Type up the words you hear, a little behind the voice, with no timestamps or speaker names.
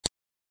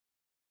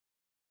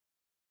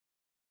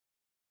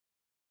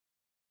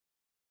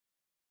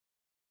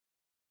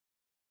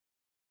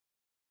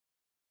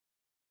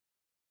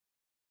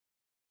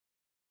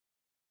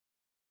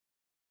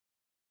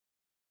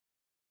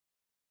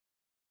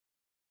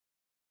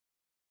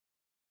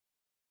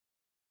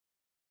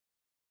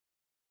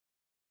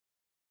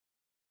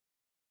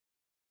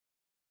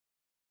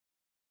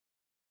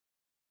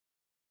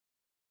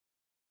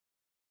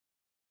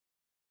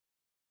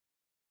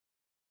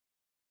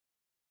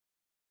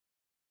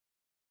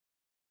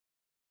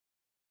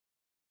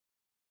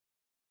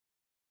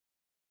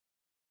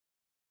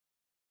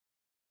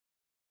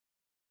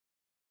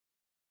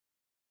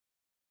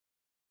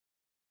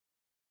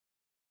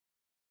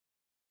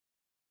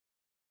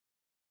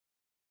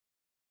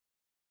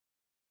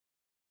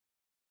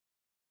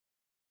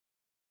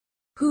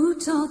Who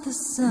taught the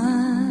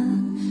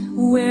sun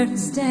where to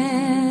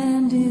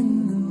stand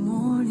in the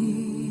morning?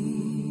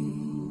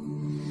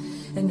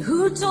 And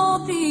who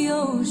told the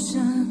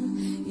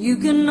ocean you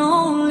can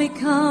only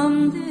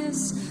come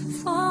this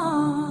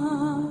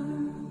far?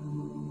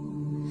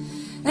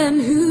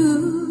 And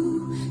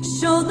who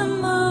showed the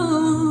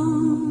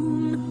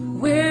moon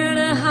where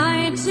to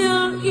hide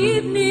till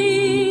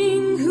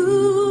evening?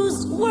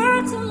 Whose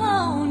words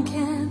alone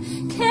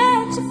can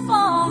catch a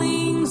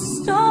falling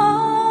star?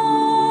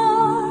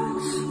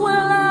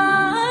 Well,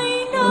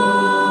 I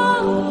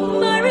know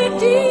my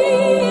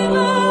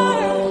Redeemer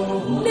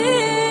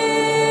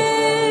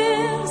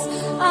lives.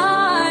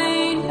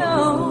 I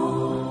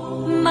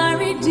know my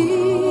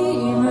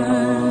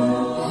Redeemer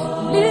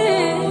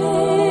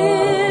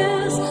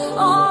lives.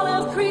 All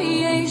of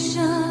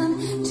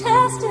creation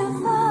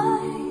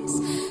testifies.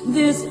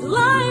 This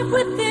life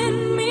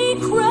within me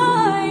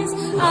cries.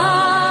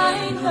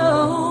 I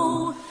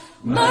know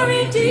my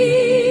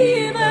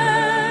Redeemer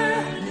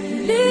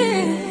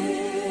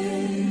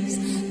lives.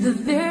 The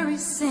very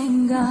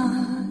same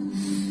God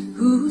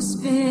who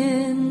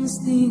spins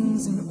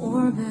things in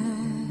orbit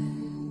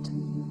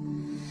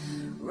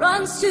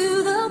runs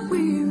to the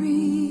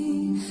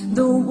weary,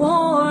 the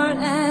worn,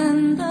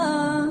 and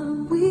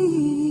the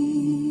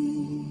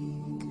weak.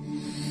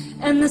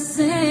 And the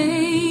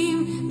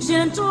same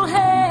gentle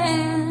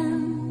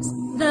hands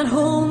that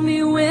hold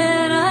me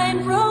when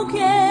I'm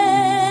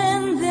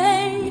broken,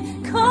 they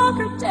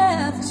conquer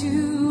death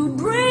to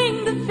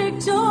bring the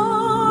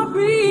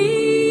victory.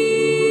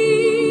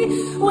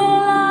 Well,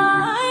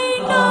 I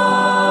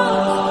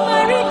know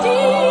my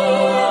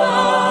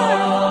Redeemer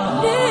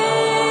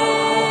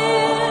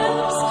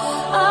lives.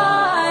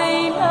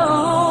 I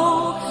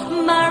know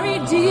my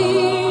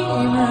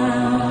Redeemer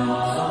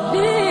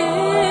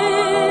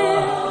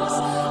lives.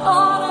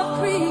 All of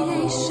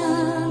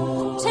creation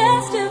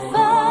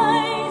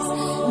testifies.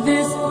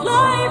 This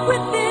life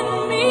within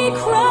me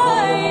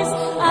cries.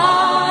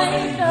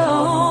 I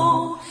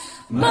know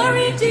my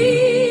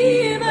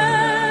Redeemer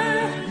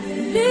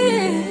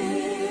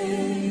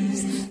lives.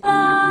 I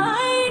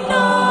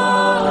know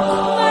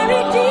my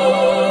Redeemer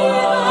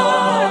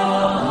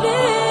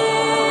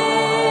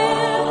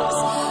lives.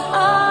 I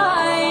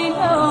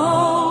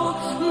know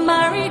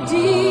my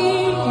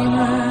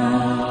Redeemer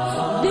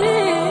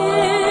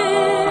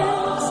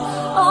lives.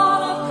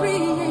 All of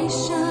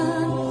creation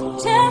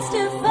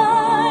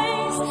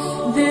testifies.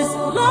 This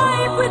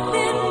life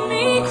within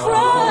me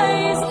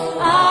cries.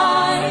 I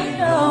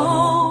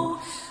know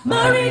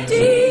my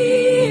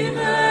Redeemer.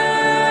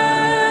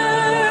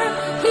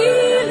 He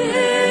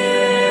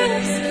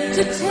lives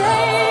to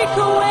take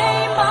away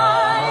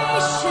my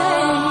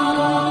shame.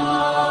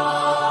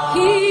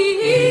 He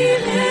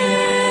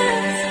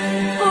lives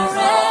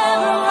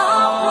forever.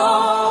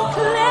 I'll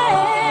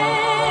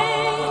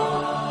proclaim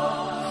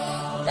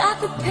that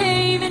the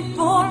payment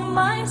for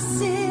my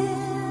sin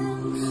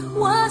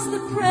was the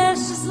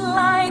precious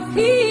life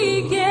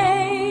He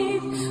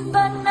gave.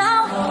 But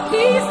now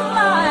He's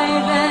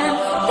alive and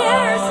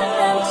there's an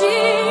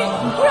empty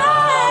grave.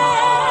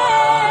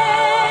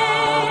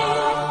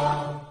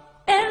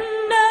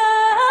 And I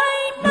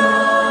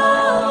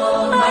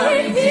know my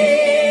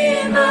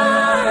Redeemer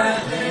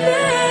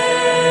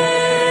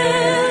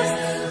lives.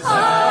 I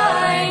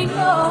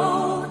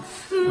know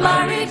my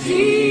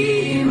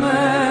Redeemer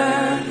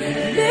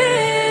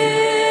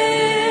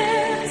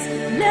lives.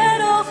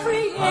 Let all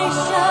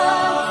creation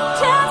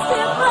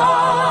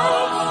testify.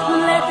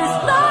 Let this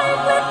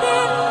life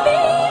within me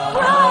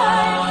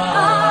cry. I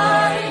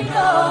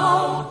know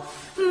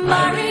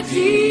my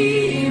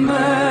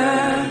Redeemer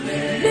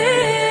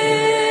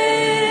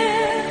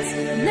lives.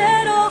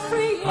 Let all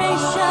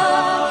creation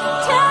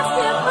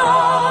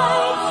testify.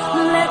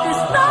 Let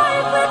this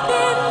life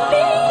within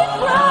me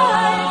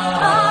cry.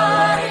 I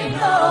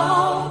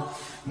know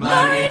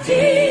my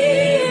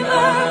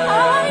Redeemer. I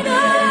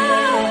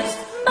know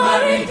my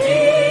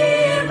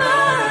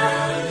Redeemer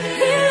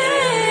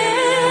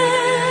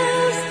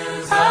lives.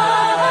 I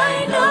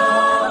know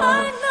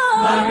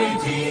my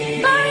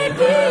Redeemer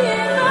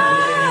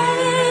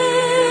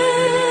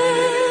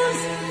lives.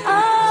 I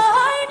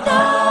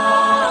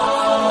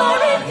know my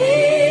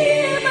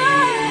Redeemer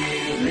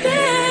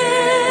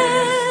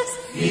lives.